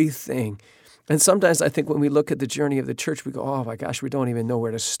everything. And sometimes I think when we look at the journey of the church, we go, oh my gosh, we don't even know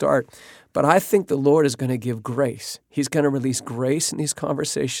where to start. But I think the Lord is going to give grace. He's going to release grace in these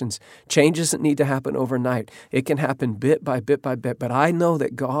conversations. Change doesn't need to happen overnight. It can happen bit by bit by bit. But I know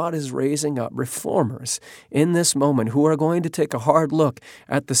that God is raising up reformers in this moment who are going to take a hard look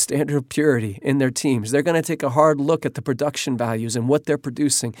at the standard of purity in their teams. They're going to take a hard look at the production values and what they're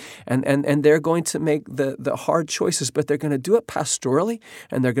producing. And they're going to make the hard choices, but they're going to do it pastorally,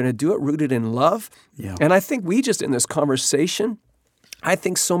 and they're going to do it rooted in love. Yeah. And I think we just, in this conversation, I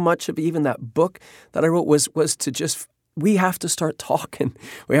think so much of even that book that I wrote was to just, we have to start talking.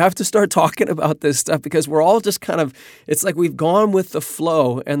 We have to start talking about this stuff, because we're all just kind of, it's like we've gone with the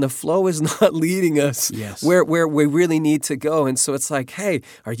flow, and the flow is not leading us where we really need to go. And so it's like, hey,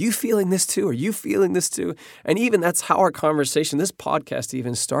 are you feeling this too? Are you feeling this too? And even that's how our conversation, this podcast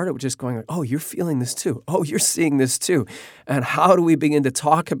even started, with just going like, oh, you're feeling this too. Oh, you're seeing this too. And how do we begin to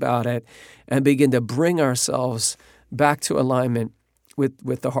talk about it and begin to bring ourselves back to alignment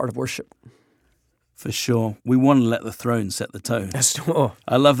with the heart of worship? For sure. We want to let the throne set the tone. That's cool.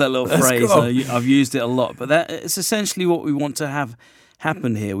 I love that little phrase. I've used it a lot. But it's essentially what we want to have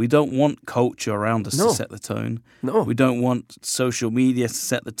happen here. We don't want culture around us to set the tone. No. We don't want social media to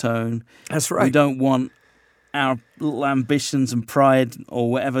set the tone. That's right. We don't want our little ambitions and pride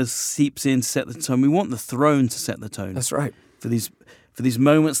or whatever seeps in to set the tone. We want the throne to set the tone. That's right. For these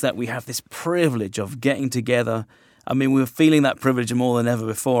moments that we have this privilege of getting together. I mean, we were feeling that privilege more than ever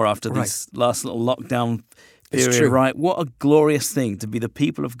before after this last little lockdown period, right? What a glorious thing to be the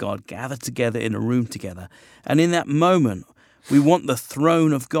people of God gathered together in a room together. And in that moment, we want the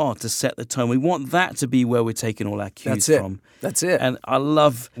throne of God to set the tone. We want that to be where we're taking all our cues from. That's it. And I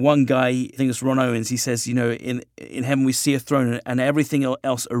love one guy, I think it's Ron Owens, he says, in heaven we see a throne and everything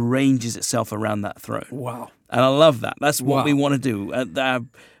else arranges itself around that throne. Wow. And I love that. That's what we want to do. Our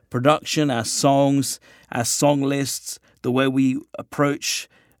production, our songs, our song lists, the way we approach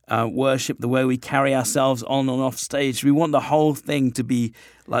worship, the way we carry ourselves on and off stage. We want the whole thing to be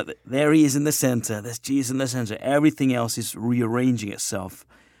like, there he is in the center, there's Jesus in the center. Everything else is rearranging itself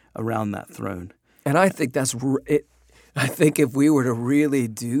around that throne. And I think that's it. I think if we were to really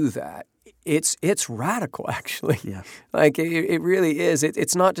do that, it's radical, actually. Yeah. Like, it really is.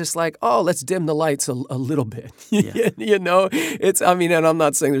 It's not just like, oh, let's dim the lights a little bit. Yeah. And I'm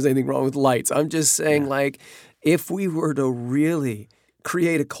not saying there's anything wrong with lights. I'm just saying, like, if we were to really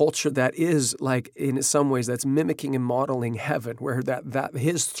create a culture that is, like, in some ways, that's mimicking and modeling heaven, where that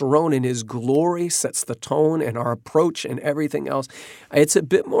his throne and his glory sets the tone and our approach and everything else, it's a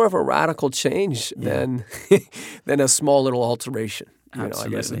bit more of a radical change than a small little alteration. I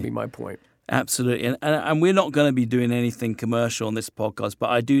guess would be my point. Absolutely. And we're not going to be doing anything commercial on this podcast,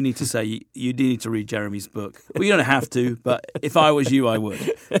 but I do need to say you do need to read Jeremy's book. Well, you don't have to, but if I was you, I would.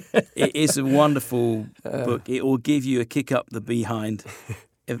 It is a wonderful book. It will give you a kick up the behind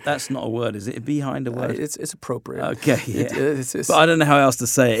if that's not a word, is it behind a word? It's appropriate. Okay, yeah. It's But I don't know how else to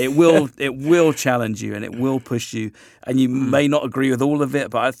say it. It will challenge you and it will push you, and you may not agree with all of it,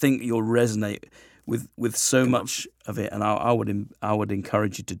 but I think you'll resonate with so much of it, and I would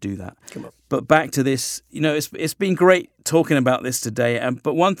encourage you to do that. Come on. But back to this, it's been great talking about this today.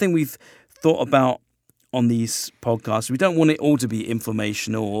 But one thing we've thought about on these podcasts, we don't want it all to be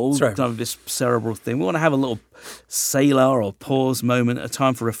informational or kind of this cerebral thing. We want to have a little sailor or pause moment, a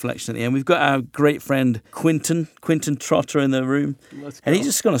time for reflection at the end. We've got our great friend Quinton Trotter in the room, and he's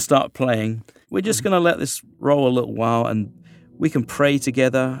just going to start playing. We're just going to let this roll a little while, and we can pray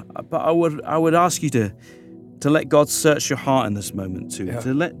together. But I would ask you to let God search your heart in this moment too. Yeah.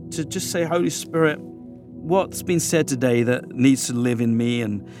 To just say, Holy Spirit, what's been said today that needs to live in me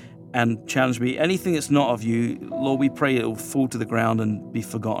and challenge me. Anything that's not of you, Lord, we pray it will fall to the ground and be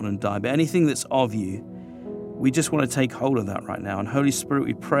forgotten and die. But anything that's of you, we just want to take hold of that right now. And Holy Spirit,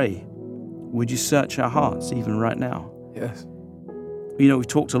 we pray, would you search our hearts even right now? Yes. We've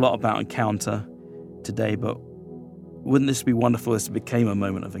talked a lot about encounter today, but wouldn't this be wonderful if it became a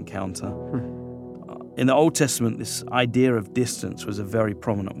moment of encounter? In the Old Testament, this idea of distance was a very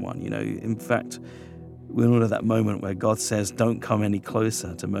prominent one. In fact, we all know that moment where God says, don't come any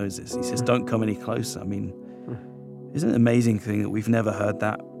closer to Moses. He says, don't come any closer. I mean, isn't it an amazing thing that we've never heard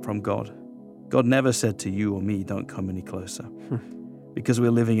that from God? God never said to you or me, don't come any closer. Because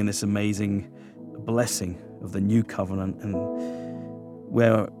we're living in this amazing blessing of the new covenant, and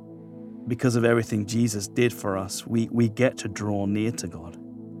where, because of everything Jesus did for us, we get to draw near to God.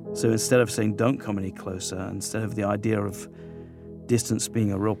 So instead of saying, don't come any closer, instead of the idea of distance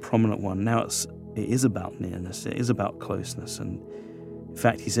being a real prominent one, now it is about nearness, it is about closeness. And in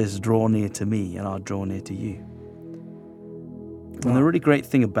fact, he says, draw near to me and I'll draw near to you. And the really great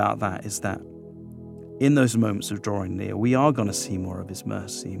thing about that is that in those moments of drawing near, we are going to see more of his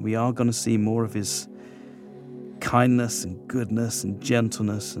mercy. We are going to see more of his kindness and goodness and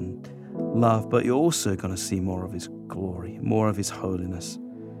gentleness and love, but you're also going to see more of his glory, more of his holiness.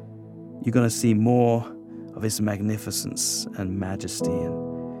 You're going to see more of his magnificence and majesty. And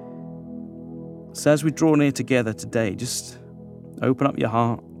so as we draw near together today, just open up your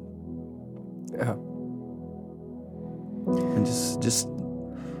heart. Yeah. And just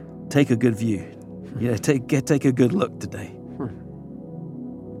take a good view. Take a good look today.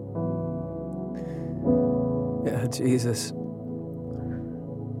 Yeah, Jesus,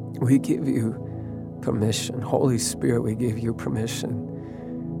 we give you permission. Holy Spirit, we give you permission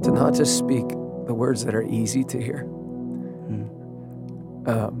to not just speak the words that are easy to hear,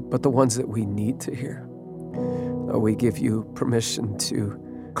 but the ones that we need to hear. We give you permission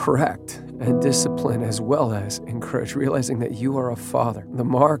to correct and discipline as well as encourage, realizing that you are a father. The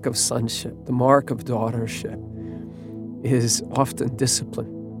mark of sonship, the mark of daughtership is often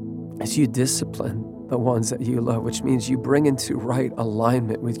discipline. As you discipline the ones that you love, which means you bring into right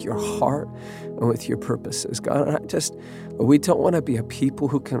alignment with your heart and with your purposes. God, we don't want to be a people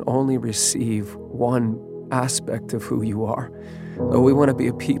who can only receive one aspect of who you are. We want to be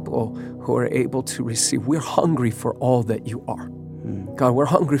a people who are able to receive. We're hungry for all that you are. God, we're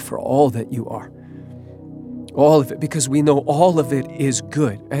hungry for all that you are. All of it, because we know all of it is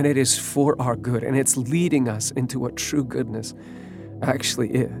good, and it is for our good, and it's leading us into what true goodness actually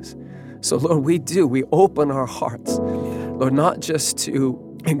is. So, Lord, we open our hearts, Lord, not just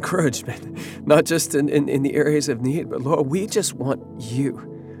to encouragement, not just in the areas of need, but Lord, we just want you.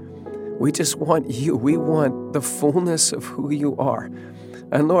 We just want you. We want the fullness of who you are.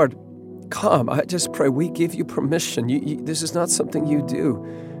 And Lord, come. I just pray we give you permission. This is not something you do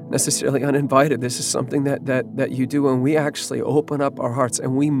necessarily uninvited. This is something that you do when we actually open up our hearts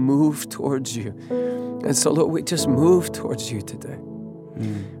and we move towards you. And so, Lord, we just move towards you today.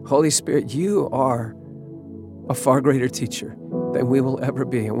 Holy Spirit, you are a far greater teacher than we will ever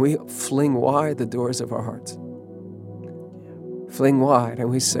be. And we fling wide the doors of our hearts. Fling wide, and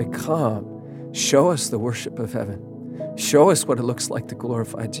we say, come, show us the worship of heaven. Show us what it looks like to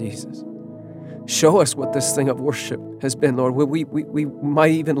glorify Jesus. Show us what this thing of worship has been, Lord. We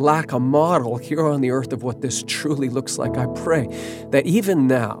might even lack a model here on the earth of what this truly looks like. I pray that even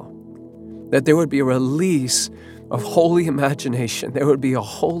now, that there would be a release of holy imagination. There would be a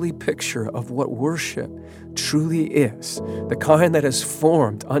holy picture of what worship truly is, the kind that is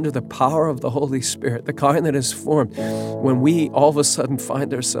formed under the power of the Holy Spirit, the kind that is formed when we all of a sudden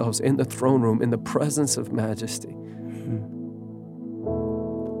find ourselves in the throne room, in the presence of majesty.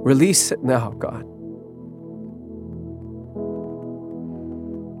 Release it now, God.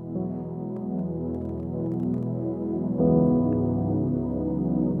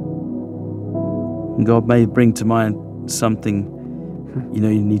 God may bring to mind something you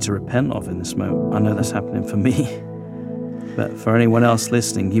need to repent of in this moment. I know that's happening for me. But for anyone else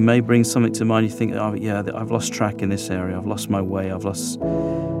listening, He may bring something to mind. You think, oh yeah, I've lost track in this area. I've lost my way. I've lost,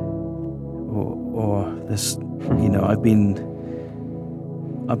 or this, I've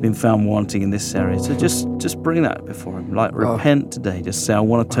been found wanting in this area. So just bring that before Him. Like, repent today. Just say, I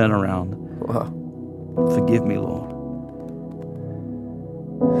want to turn around. Wow. Forgive me, Lord.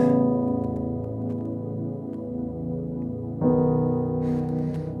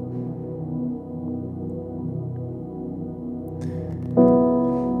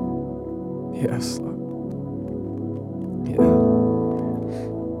 Yes, Lord. Yeah.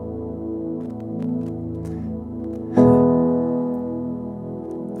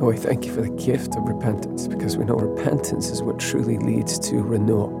 Oh, we thank You for the gift of repentance, because we know repentance is what truly leads to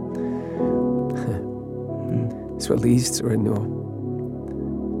renewal. It's what leads to renewal.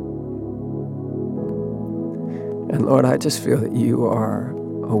 And Lord, I just feel that You are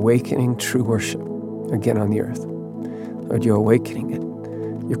awakening true worship again on the earth. Lord, You're awakening it.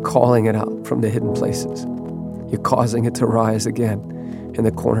 You're calling it out from the hidden places. You're causing it to rise again in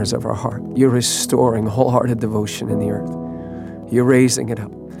the corners of our heart. You're restoring wholehearted devotion in the earth. You're raising it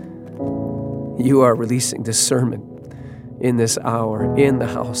up. You are releasing discernment in this hour in the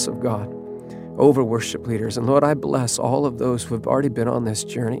house of God over worship leaders. And Lord, I bless all of those who have already been on this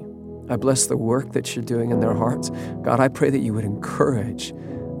journey. I bless the work that You're doing in their hearts. God, I pray that You would encourage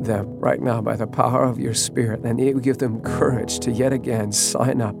them right now by the power of Your Spirit, and it would give them courage to yet again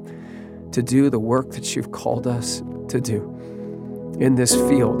sign up to do the work that You've called us to do in this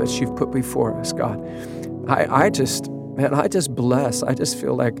field that You've put before us, God. I just bless. I just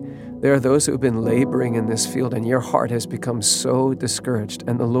feel like there are those who have been laboring in this field, and your heart has become so discouraged,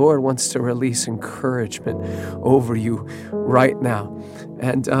 and the Lord wants to release encouragement over you right now.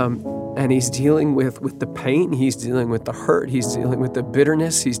 And He's dealing with the pain. He's dealing with the hurt. He's dealing with the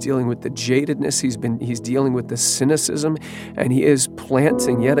bitterness. He's dealing with the jadedness. He's dealing with the cynicism. And He is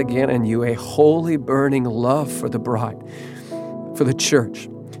planting yet again in you a holy burning love for the bride, for the church,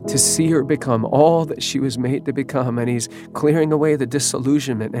 to see her become all that she was made to become. And He's clearing away the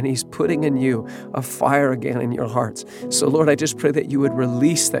disillusionment, and He's putting in you a fire again in your hearts. So Lord, I just pray that You would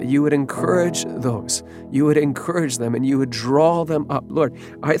release that. You would encourage those. You would encourage them, and You would draw them up. Lord,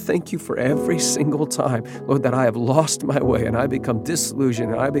 I thank You for every single time, Lord, that I have lost my way and I become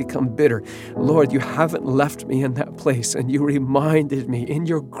disillusioned and I become bitter. Lord, You haven't left me in that place, and You reminded me in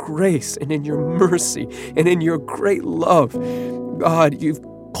Your grace and in Your mercy and in Your great love. God, You've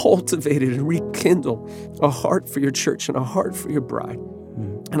cultivated and rekindled a heart for Your church and a heart for Your bride.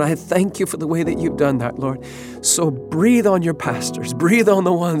 And I thank You for the way that You've done that, Lord. So breathe on Your pastors, breathe on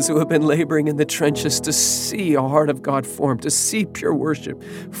the ones who have been laboring in the trenches to see a heart of God formed, to see pure worship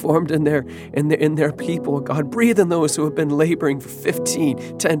formed in their people. God, breathe on those who have been laboring for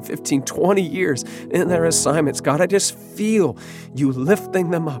 10, 15, 20 years in their assignments. God, I just feel You lifting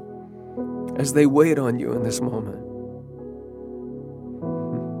them up as they wait on You in this moment.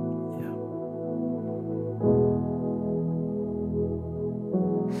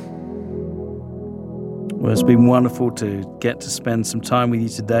 Well, it's been wonderful to get to spend some time with you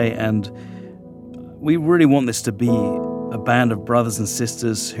today, and we really want this to be a band of brothers and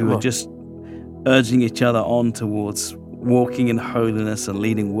sisters who are just urging each other on towards walking in holiness and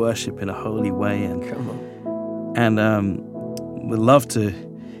leading worship in a holy way. And we'd love to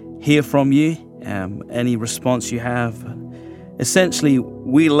hear from you, any response you have. Essentially,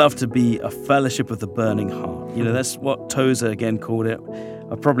 we love to be a fellowship of the burning heart. That's what Tozer again called it.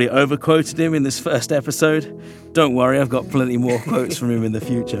 I probably overquoted him in this first episode. Don't worry, I've got plenty more quotes from him in the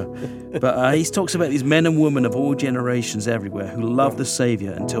future. But he talks about these men and women of all generations everywhere who love the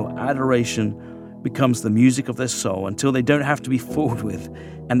Savior until adoration becomes the music of their soul, until they don't have to be fooled with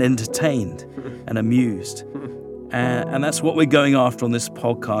and entertained and amused. And that's what we're going after on this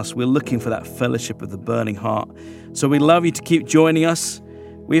podcast. We're looking for that fellowship of the burning heart. So we'd love you to keep joining us.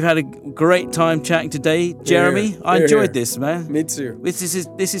 We've had a great time chatting today. Jeremy, I enjoyed this, man. Me too.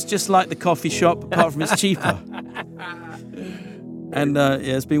 This is just like the coffee shop, apart from it's cheaper. And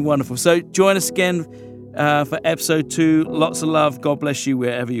it's been wonderful. So join us again for episode 2. Lots of love. God bless you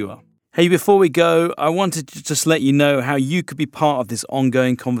wherever you are. Hey, before we go, I wanted to just let you know how you could be part of this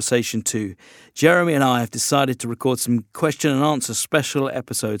ongoing conversation too. Jeremy and I have decided to record some question and answer special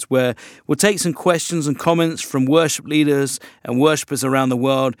episodes where we'll take some questions and comments from worship leaders and worshipers around the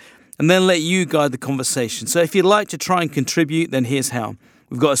world and then let you guide the conversation. So if you'd like to try and contribute, then here's how.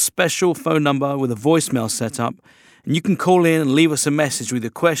 We've got a special phone number with a voicemail set up, And you can call in and leave us a message with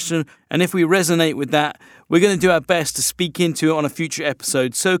a question. And if we resonate with that, we're going to do our best to speak into it on a future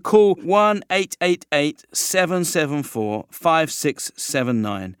episode. So call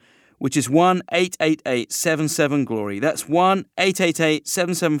 1-888-774-5679, which is 1-888-77-GLORY. That's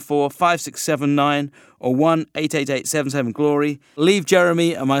 1-888-774-5679 or 1-888-77-GLORY. Leave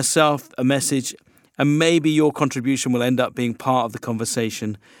Jeremy and myself a message, and maybe your contribution will end up being part of the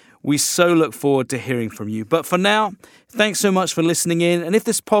conversation. We so look forward to hearing from you. But for now, thanks so much for listening in. And if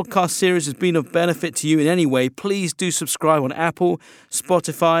this podcast series has been of benefit to you in any way, please do subscribe on Apple,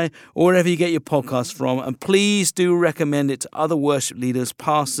 Spotify, or wherever you get your podcasts from. And please do recommend it to other worship leaders,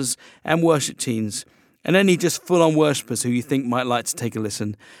 pastors, and worship teams, and any just full-on worshippers who you think might like to take a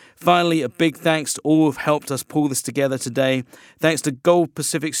listen. Finally, a big thanks to all who've helped us pull this together today. Thanks to Gold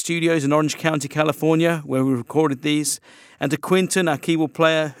Pacific Studios in Orange County, California, where we recorded these. And to Quinton, our keyboard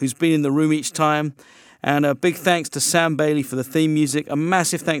player, who's been in the room each time. And a big thanks to Sam Bailey for the theme music. A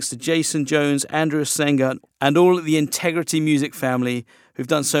massive thanks to Jason Jones, Andrew Senga, and all of the Integrity Music family who've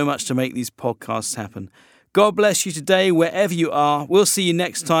done so much to make these podcasts happen. God bless you today, wherever you are. We'll see you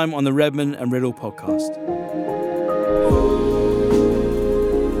next time on the Redman and Riddle podcast.